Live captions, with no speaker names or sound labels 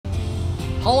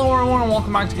Hello everyone and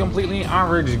welcome back to Completely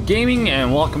Average Gaming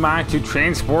and welcome back to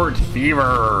Transport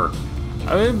Fever.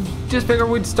 I just figured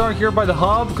we'd start here by the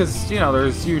hub because, you know,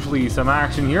 there's usually some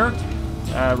action here.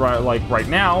 Right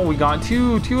now, we got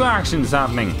two actions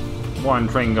happening. One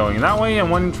train going that way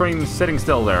and one train sitting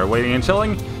still there, waiting and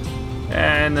chilling.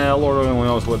 And Lord only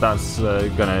knows what that's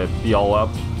gonna be all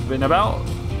up and about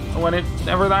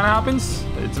whenever that happens.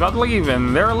 It's about to leave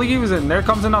and there it leaves and there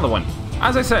comes another one.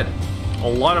 As I said, a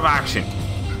lot of action.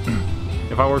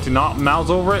 If I were to not mouse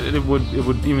over it, it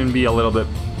would even be a little bit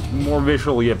more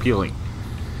visually appealing.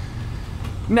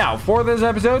 Now, for this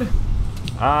episode,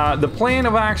 the plan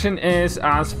of action is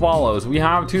as follows. We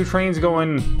have two trains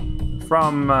going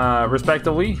from,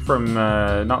 respectively, from,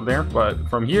 not there, but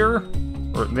from here,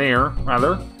 or there,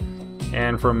 rather.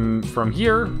 And from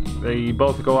here, they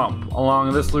both go up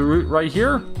along this route right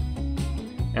here.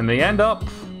 And they end up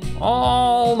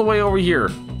all the way over here,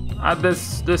 at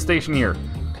this station here.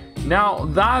 Now,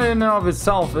 that in and of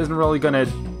itself isn't really gonna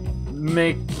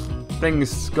make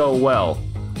things go well.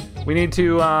 We need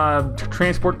to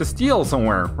transport the steel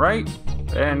somewhere, right?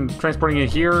 And transporting it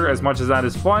here, as much as that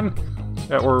is fun,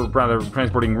 or rather,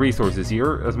 transporting resources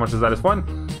here, as much as that is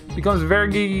fun, becomes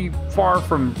very far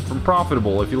from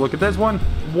profitable. If you look at this one,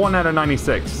 1 out of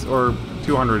 96, or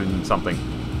 200 and something.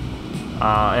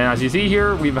 And as you see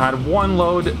here, we've had one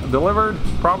load delivered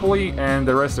properly, and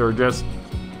the rest are just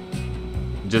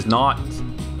not,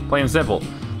 plain and simple.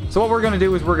 So what we're going to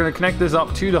do is we're going to connect this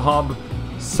up to the hub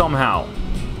somehow.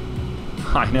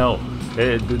 I know,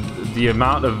 the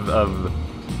amount of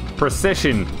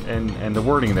precision and the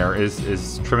wording there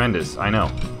is tremendous, I know.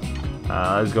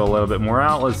 Let's go a little bit more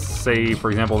out. Let's say,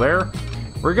 for example, there.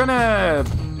 We're going to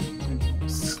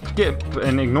skip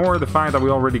and ignore the fact that we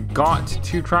already got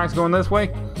 2 tracks going this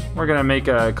way. We're going to make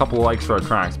a couple of extra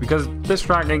tracks because this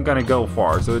track ain't going to go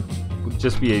far, so it would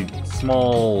just be a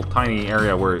small, tiny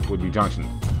area where it would be junction.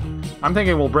 I'm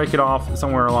thinking we'll break it off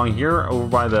somewhere along here, over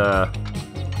by the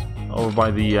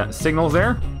signals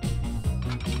there.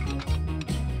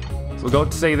 So we'll go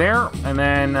to say there, and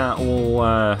then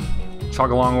we'll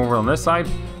chug along over on this side.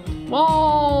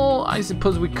 Well, I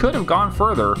suppose we could have gone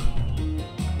further.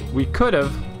 We could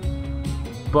have,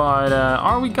 but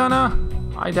are we gonna?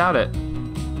 I doubt it. I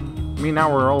mean,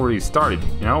 now we're already started.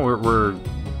 You know, we're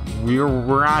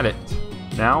at it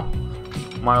now.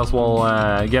 Might as well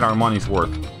get our money's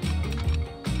worth.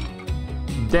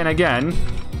 Then again,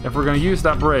 if we're going to use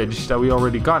that bridge that we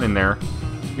already got in there,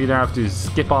 we either have to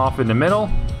skip off in the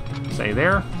middle, say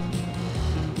there.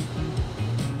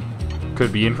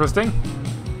 Could be interesting.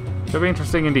 Could be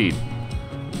interesting indeed.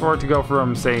 Or to go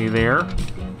from, say, there,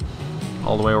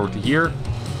 all the way over to here.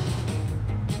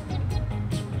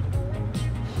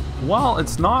 Well,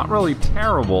 it's not really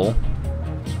terrible.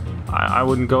 I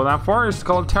wouldn't go that far just to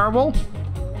call it terrible.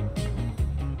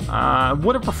 I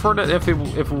would have preferred it if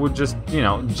it would just, you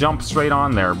know, jump straight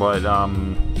on there, but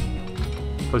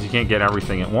because you can't get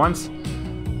everything at once.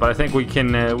 But I think we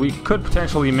could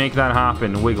potentially make that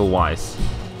happen wiggle-wise.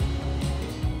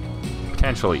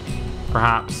 Potentially,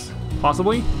 perhaps,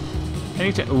 possibly.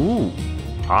 Any chance? Ooh,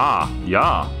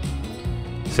 yeah.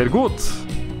 Sehr gut.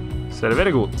 Sehr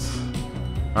very gut.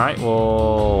 All right,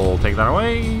 we'll take that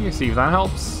away. See if that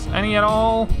helps any at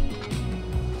all.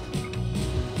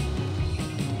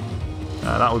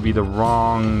 That would be the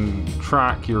wrong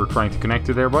track you're trying to connect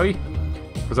to there, buddy.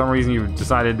 For some reason, you've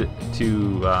decided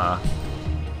to...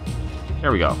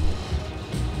 there we go.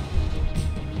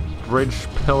 Bridge,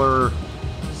 pillar,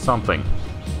 something.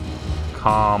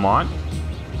 Come on.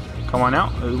 Come on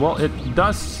out. Well, it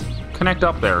does connect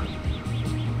up there.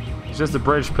 It's just the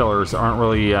bridge pillars aren't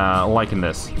really liking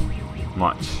this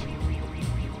much.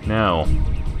 No.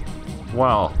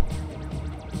 Well...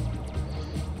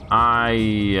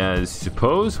 I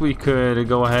suppose we could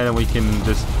go ahead and we can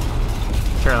just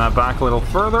tear that back a little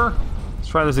further. Let's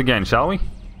try this again, shall we?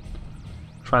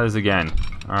 Try this again.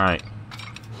 Alright.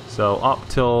 So up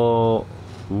till...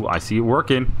 Ooh, I see it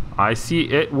working. I see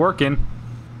it working.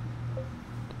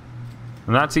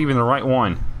 And that's even the right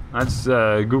one. That's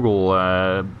Google...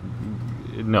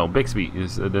 no, Bixby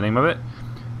is the name of it.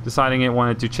 Deciding it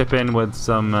wanted to chip in with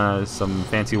some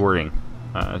fancy wording.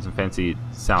 Some fancy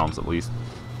sounds, at least.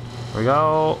 There we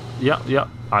go. Yep.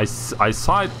 I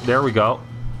saw it. There we go.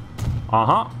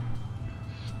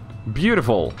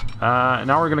 Beautiful.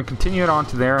 Now we're going to continue it on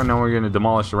to there, and then we're going to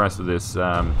demolish the rest of this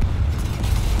track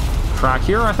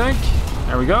here, I think.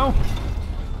 There we go.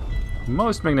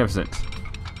 Most magnificent.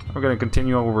 We're going to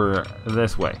continue over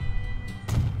this way.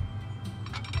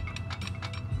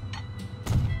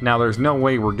 Now, there's no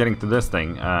way we're getting to this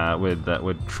thing with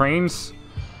trains.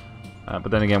 But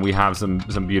then again, we have some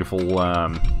beautiful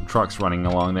trucks running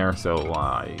along there, so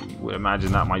I would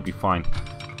imagine that might be fine.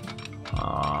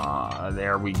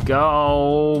 There we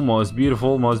go. Most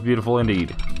beautiful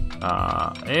indeed.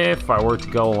 If I were to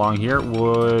go along here,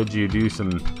 would you do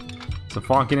some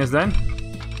funkiness then?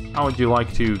 How would you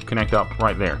like to connect up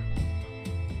right there?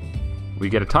 We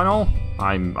get a tunnel.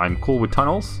 I'm cool with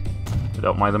tunnels. I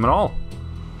don't mind them at all.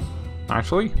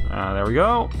 Actually, there we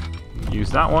go. Use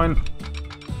that one.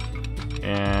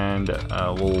 And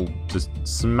we'll just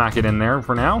smack it in there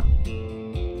for now.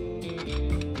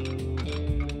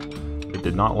 It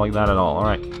did not like that at all.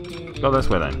 Alright, go this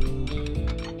way then.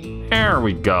 There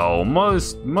we go.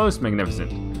 Most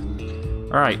magnificent.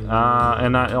 Alright,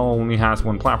 and that only has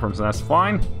one platform, so that's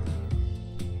fine.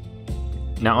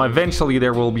 Now, eventually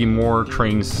there will be more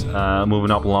trains moving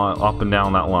up and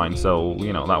down that line, so,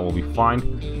 you know, that will be fine.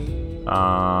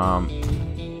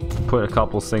 Put a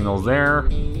couple signals there.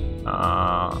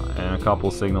 And a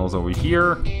couple signals over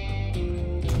here.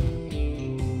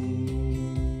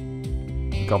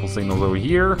 A couple signals over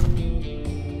here.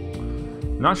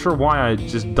 Not sure why I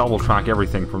just double track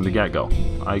everything from the get-go.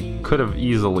 I could have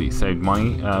easily saved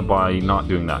money by not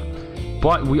doing that.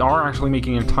 But we are actually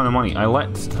making a ton of money. I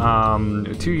let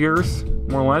 2 years,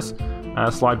 more or less,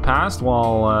 slide past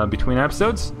while between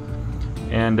episodes.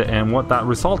 And what that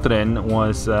resulted in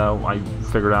was I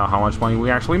figured out how much money we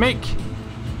actually make.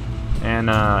 And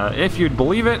if you'd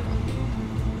believe it,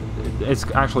 it's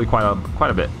actually quite a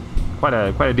bit, quite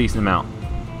a decent amount.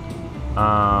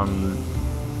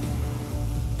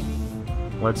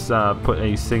 Let's put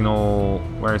a signal.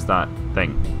 Where's that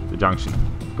thing? The junction.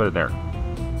 Put it there.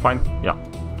 Fine. Yeah.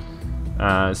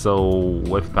 So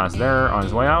if it passes there on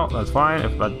his way out, that's fine.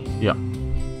 If that, yeah.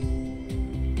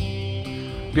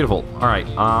 Beautiful. All right.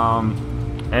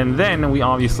 And then we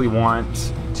obviously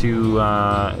want to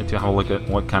have a look at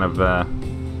what kind of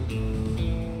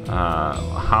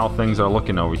how things are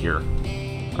looking over here.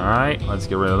 All right, let's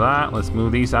get rid of that. Let's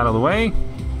move these out of the way.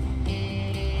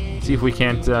 See if we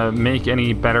can't make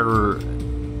any better,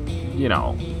 you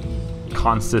know,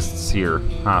 consists here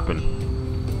happen.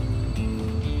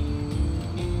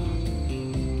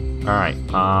 All right,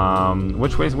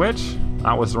 which way's which?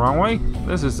 That was the wrong way.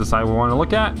 This is the side we want to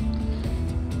look at.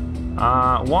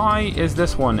 Why is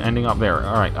this one ending up there?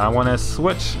 Alright, I want to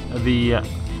switch the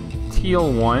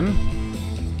teal one,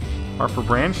 Harper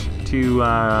branch, to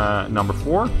number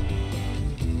 4.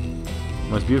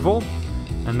 Most beautiful.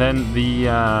 And then the,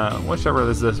 whichever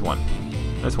is this one.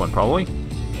 This one, probably.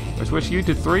 I switch you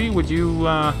to 3. Would you,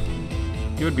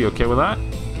 you would be okay with that?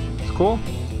 It's cool.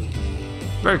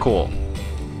 Very cool.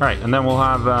 Alright, and then we'll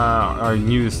have our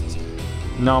used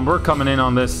number coming in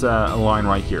on this line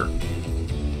right here.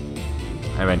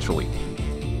 Eventually.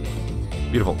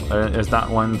 Beautiful. Is that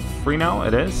one free now?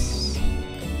 It is.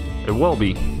 It will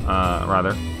be,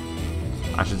 rather.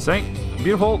 I should say.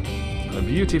 Beautiful.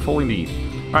 Beautiful indeed.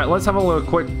 Alright, let's have a little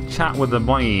quick chat with the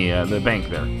money, the bank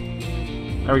there.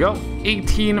 There we go.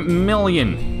 18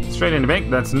 million straight into the bank.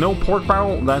 That's no pork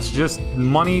barrel. That's just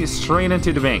money straight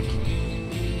into the bank.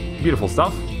 Beautiful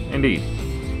stuff. Indeed.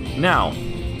 Now,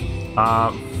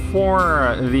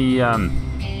 for the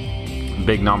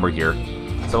big number here.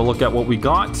 So look at what we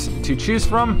got to choose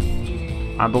from.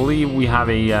 I believe we have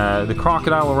a the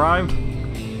crocodile arrived,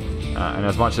 and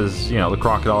as much as you know, the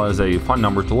crocodile is a fun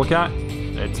number to look at.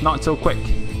 It's not so quick,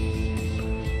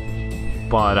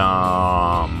 but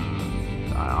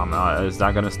is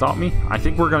that going to stop me? I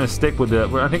think we're going to stick with the.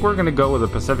 I think we're going to go with the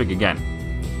Pacific again.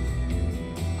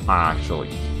 Actually,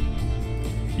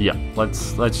 yeah.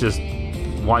 Let's just.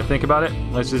 Why think about it?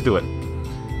 Let's just do it.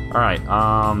 All right.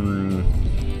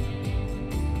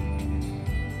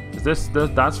 Is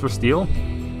that's for steel?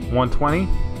 120.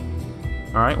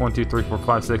 All right. 1, 2, 3, 4,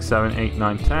 5, 6, 7, 8,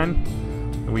 9,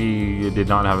 10. We did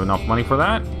not have enough money for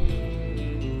that.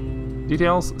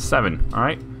 Details 7. All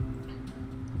right.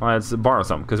 Let's borrow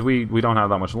some because we don't have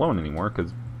that much loan anymore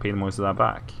because paid most of that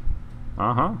back.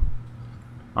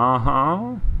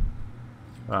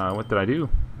 What did I do?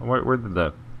 Where did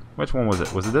the? Which one was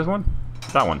it? Was it this one?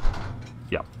 That one.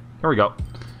 Yeah. Here we go.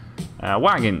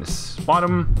 Wagons.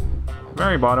 Bottom.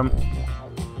 Very bottom.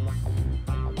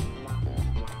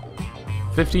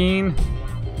 15.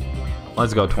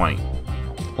 Let's go 20.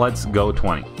 Let's go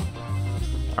 20.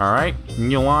 Alright.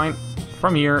 New line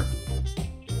from here.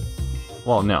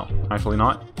 Well, no. Actually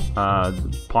not.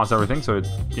 Pause everything so it,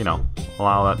 you know,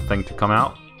 allow that thing to come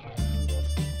out.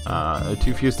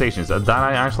 Too few stations. That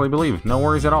I actually believe. No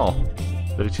worries at all.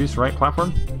 Did it choose the right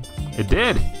platform? It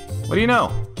did. What do you know?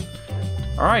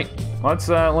 All right, let's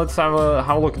have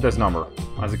a look at this number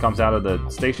as it comes out of the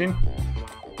station.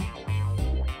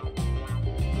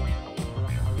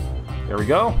 There we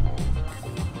go.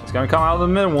 It's gonna come out of the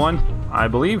middle one, I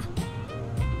believe.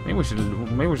 Maybe we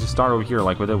should start over here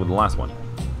like we did with the last one.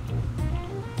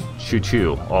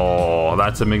 Choo-choo. Oh,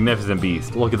 that's a magnificent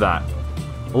beast. Look at that.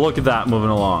 Look at that moving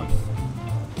along.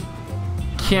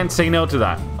 Can't say no to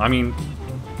that. I mean,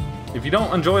 if you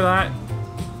don't enjoy that,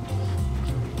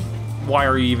 why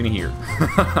are you even here?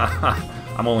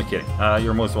 I'm only kidding.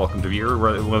 You're most welcome to be here,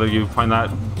 whether you find that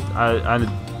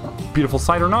a beautiful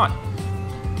sight or not.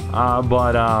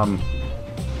 But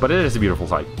it is a beautiful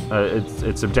sight.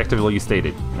 It's objectively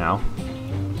stated now.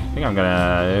 I think I'm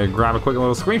gonna grab a quick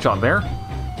little screenshot there,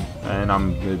 and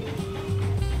I'm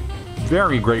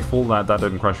very grateful that that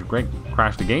didn't crash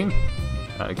the game,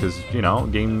 because you know,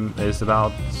 game is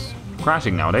about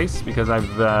crashing nowadays because I've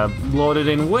loaded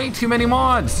in way too many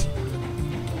mods.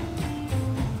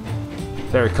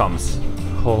 There it comes.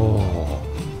 Oh,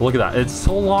 look at that. It's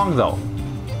so long though.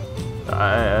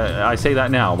 I say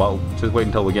that now, but just wait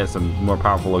until we get some more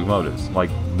powerful locomotives, like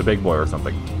the Big Boy or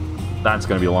something. That's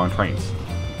going to be long trains.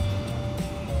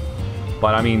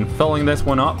 But I mean, filling this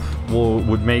one up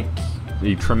would make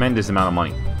a tremendous amount of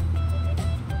money.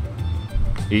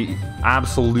 An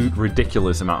absolute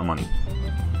ridiculous amount of money.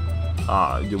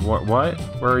 What?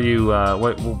 Where are you?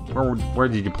 Where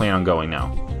did you plan on going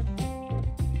now?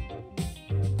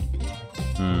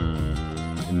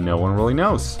 No one really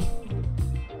knows.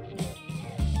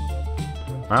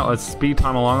 Alright, let's speed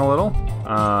time along a little.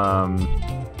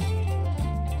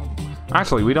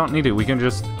 Actually, we don't need to. We can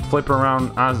just flip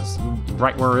around as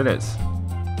right where it is.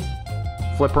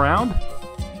 Flip around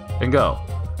and go.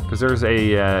 Because there's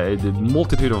a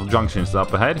multitude of junctions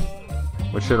up ahead,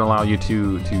 which should allow you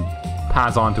to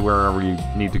pass on to wherever you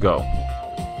need to go.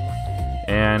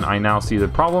 And I now see the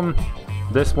problem.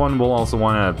 This one will also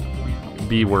want to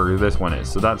be where this one is.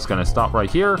 So that's going to stop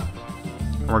right here.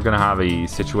 We're gonna have a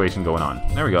situation going on.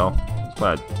 There we go.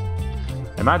 But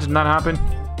imagine that happen.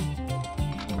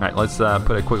 All right, let's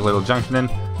put a quick little junction in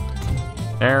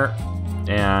there,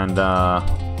 and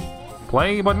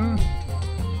play button,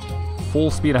 full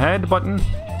speed ahead button.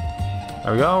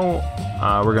 There we go.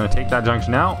 We're gonna take that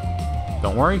junction out.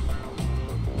 Don't worry.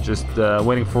 Just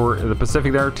waiting for the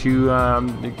Pacific there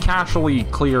to casually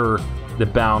clear the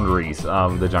boundaries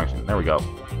of the junction. There we go.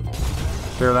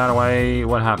 Clear that away.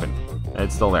 What happened?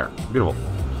 It's still there. Beautiful.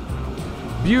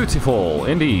 Beautiful,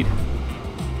 indeed.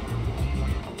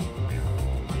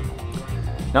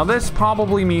 Now this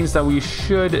probably means that we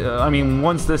should, I mean,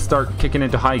 once this starts kicking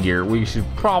into high gear, we should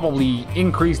probably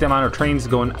increase the amount of trains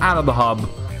going out of the hub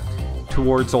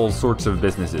towards all sorts of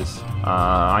businesses.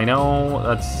 I know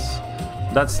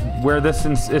that's where this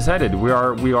is headed. We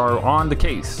are on the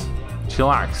case.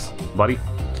 Chillax, buddy.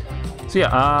 So yeah,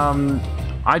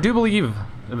 I do believe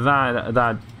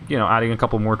that you know, adding a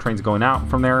couple more trains going out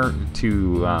from there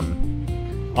to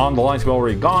on the lines we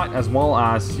already got, as well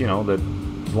as, you know, the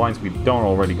lines we don't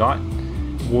already got,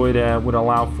 would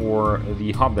allow for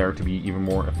the hub there to be even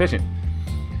more efficient.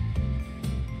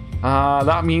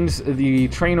 That means the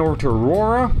train over to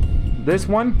Aurora, this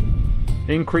one,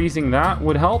 increasing that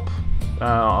would help.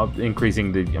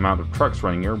 Increasing the amount of trucks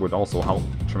running here would also help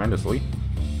tremendously.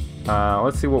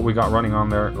 Let's see what we got running on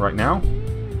there right now.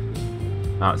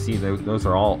 See, those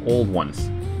are all old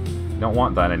ones. Don't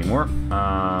want that anymore.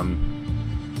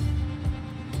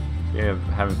 They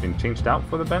haven't been changed out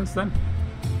for the Benz then?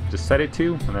 Just set it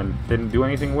to, and then didn't do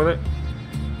anything with it?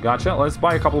 Gotcha. Let's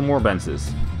buy a couple more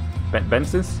Benzes.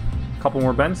 Benzes? A couple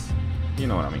more Benz? You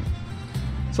know what I mean.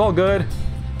 It's all good.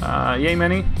 Yay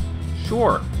many?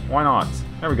 Sure. Why not?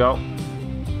 There we go.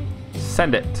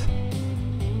 Send it.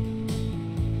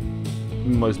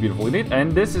 Most beautifully neat.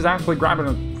 And this is actually grabbing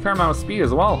a fair amount of speed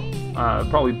as well.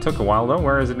 Probably took a while though.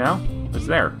 Where is it now? It's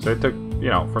there. So it took, you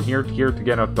know, from here to here to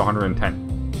get up to 110.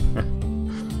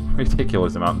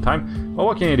 Ridiculous amount of time. Well,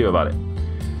 what can you do about it?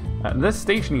 This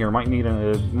station here might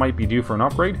be due for an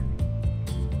upgrade.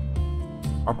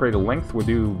 Upgrade of length would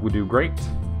do great.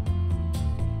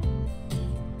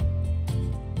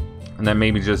 And then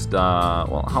maybe just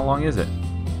well, how long is it?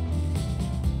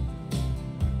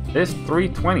 It's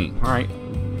 320. All right,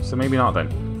 so maybe not then.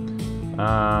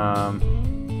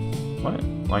 What?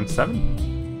 Line 7?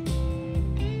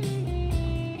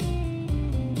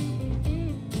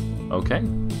 Okay.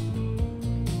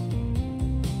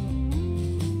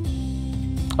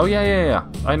 Oh yeah.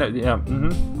 I know. Yeah.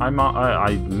 I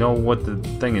know what the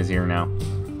thing is here now.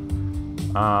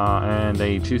 And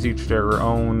they choose each their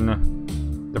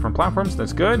own different platforms.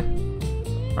 That's good.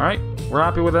 All right, we're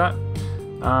happy with that.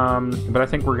 But I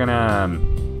think we're gonna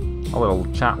a little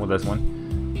chat with this one.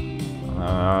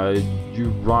 You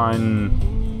run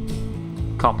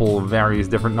couple of various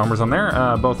different numbers on there.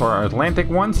 Both are Atlantic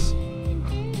ones.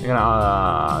 You're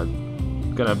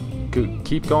gonna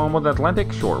keep going with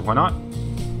Atlantic? Sure, why not?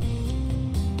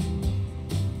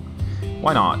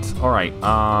 Why not? Alright,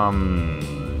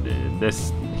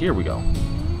 here we go.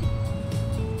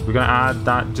 We're gonna add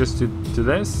that just to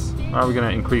this, or are we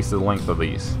gonna increase the length of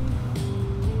these?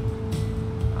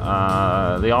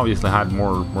 They obviously had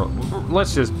more,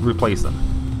 let's just replace them.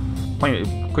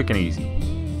 Plain, quick and easy.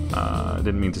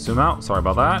 Didn't mean to zoom out, sorry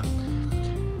about that.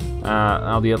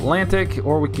 Now the Atlantic,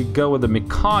 or we could go with the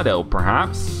Mikado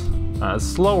perhaps.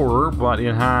 Slower, but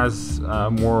it has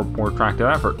more attractive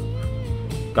effort.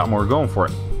 Got more going for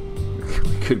it.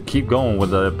 We could keep going with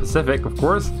the Pacific, of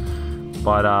course,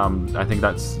 but I think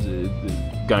that's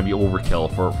gonna be overkill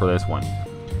for this one.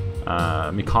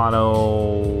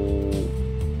 Mikado.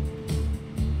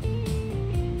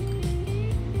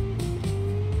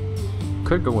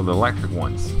 Could go with the electric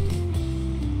ones.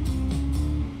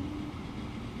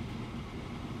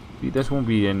 This won't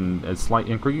be in a slight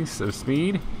increase of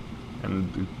speed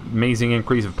and amazing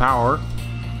increase of power.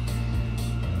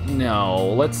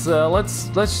 No, let's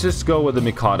just go with the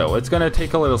Mikado. It's gonna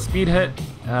take a little speed hit.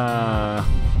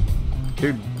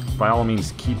 Dude, by all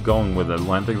means, keep going with the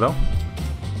Atlantic though.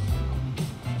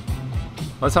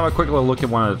 Let's have a quick little look at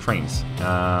one of the trains.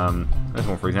 This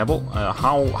one, for example.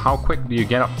 How quick do you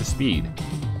get up to speed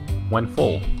when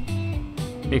full?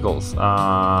 Vehicles.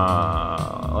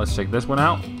 Let's check this one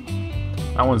out.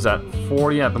 That one's at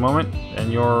 40 at the moment,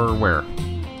 and you're where?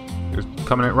 You're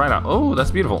coming in right out. Oh, that's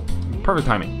beautiful. Perfect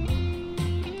timing.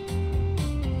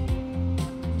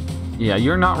 Yeah,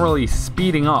 you're not really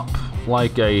speeding up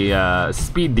like a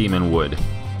speed demon would.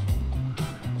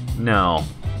 No,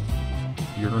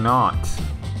 you're not.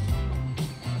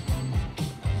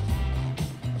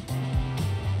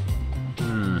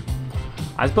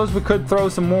 I suppose we could throw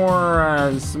some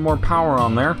more power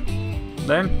on there,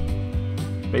 then,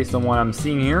 based on what I'm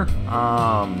seeing here.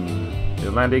 The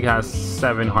Atlantic has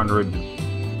 700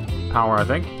 power, I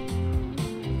think.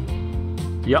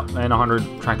 Yep, and 100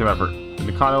 attractive effort. The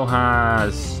Mikado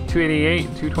has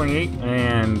 288, 228,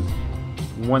 and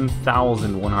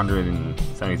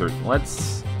 1,173.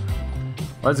 Let's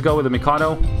go with the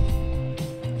Mikado.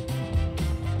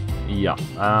 Yeah,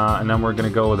 and then we're gonna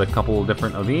go with a couple of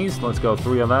different of these. Let's go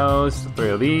 3 of those, 3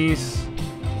 of these.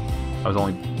 That was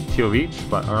only 2 of each,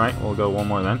 but all right, we'll go 1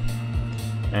 more then.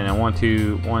 And then 1,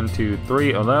 2,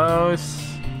 3 of those.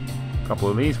 A couple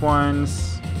of these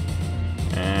ones,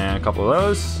 and a couple of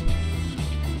those.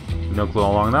 No clue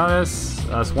how long that is.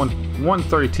 That's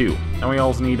 132, and we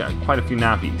also need quite a few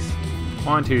nappies.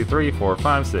 1, 2, 3, 4,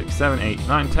 5, 6, 7, 8,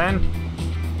 9, 10,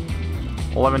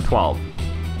 11, 12,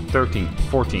 13,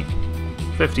 14.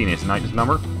 15 is a nice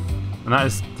number, and that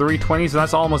is 320, so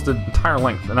that's almost the entire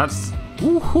length, and that's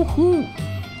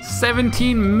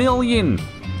 17 million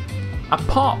a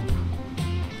pop,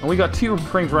 and we got 2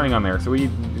 trains running on there, so we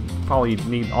probably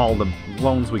need all the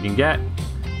loans we can get.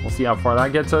 We'll see how far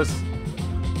that gets us.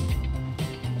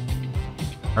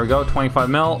 There we go, 25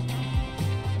 mil,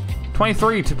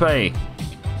 23 to pay.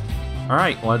 All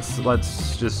right,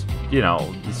 let's just, you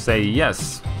know, say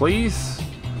yes, please.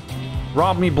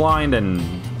 Rob me blind and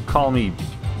call me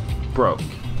broke.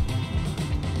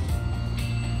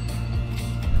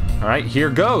 Alright, here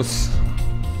goes.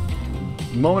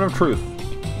 Moment of truth.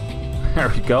 There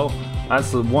we go.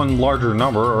 That's the one larger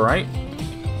number, alright?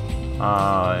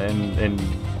 And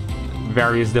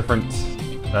various different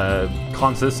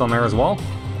consists on there as well.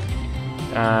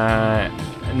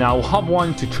 Now, Hub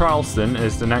 1 to Charleston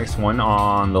is the next one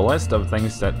on the list of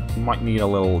things that might need a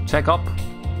little checkup.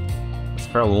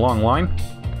 Fairly long line.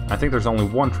 I think there's only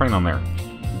 1 train on there.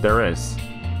 There is,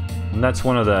 and that's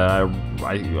one of the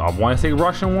I want to say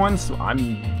Russian ones. I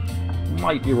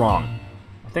might be wrong.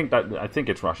 I think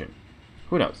it's Russian.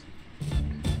 Who knows?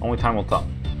 Only time will tell.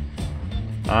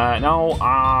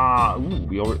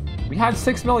 We had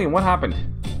 6 million. What happened?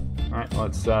 All right,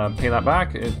 let's pay that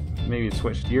back. Maybe it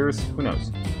switched gears. Who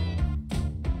knows?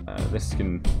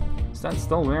 Is that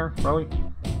still there? Probably.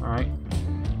 All right.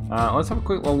 Let's have a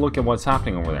quick little look at what's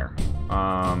happening over there. You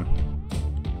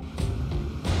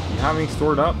have any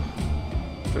stored up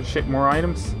to ship more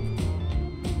items?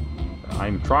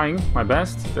 I'm trying my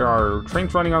best. There are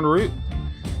trains running on the route,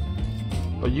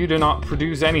 but you do not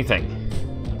produce anything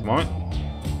at the moment.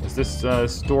 Is this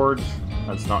storage?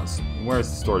 That's not. Where's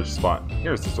the storage spot?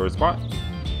 Here's the storage spot.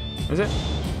 Is it?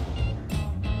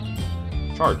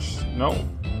 Charge? No.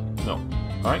 No.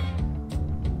 All right.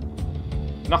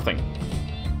 Nothing.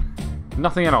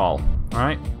 Nothing at all.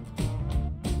 Alright.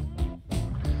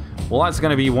 Well, that's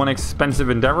going to be one expensive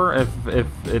endeavor if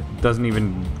it doesn't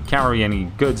even carry any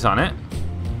goods on it.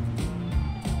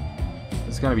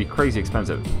 It's going to be crazy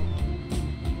expensive.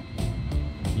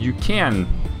 You can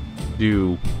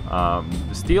do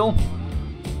steel.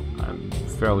 I'm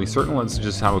fairly certain. Let's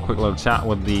just have a quick little chat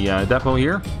with the depot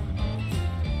here.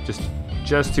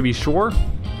 Just to be sure.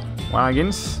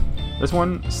 Wagons. This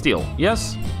one, steel.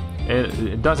 Yes,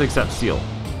 it does accept steel.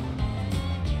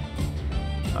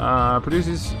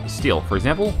 Produces steel, for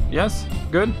example. Yes,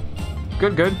 good.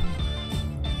 Good.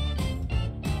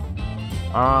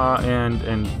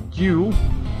 And you.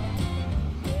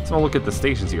 Let's have a look at the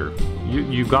stations here.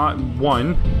 You got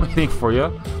one, I think, for you.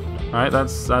 All right,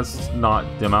 that's not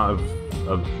the amount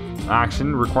of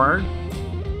action required.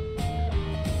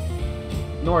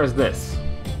 Nor is this.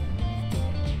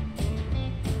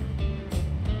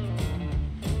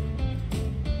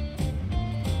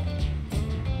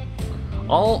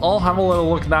 I'll have a little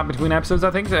look at that between episodes,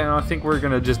 I think, and I think we're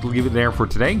gonna just leave it there for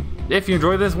today. If you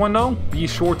enjoyed this one, though, be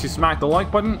sure to smack the like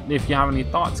button. If you have any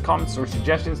thoughts, comments, or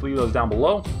suggestions, leave those down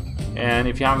below. And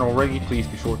if you haven't already, please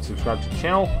be sure to subscribe to the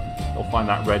channel. You'll find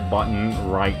that red button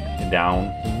right down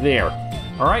there.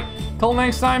 Alright, till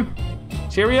next time,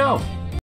 cheerio!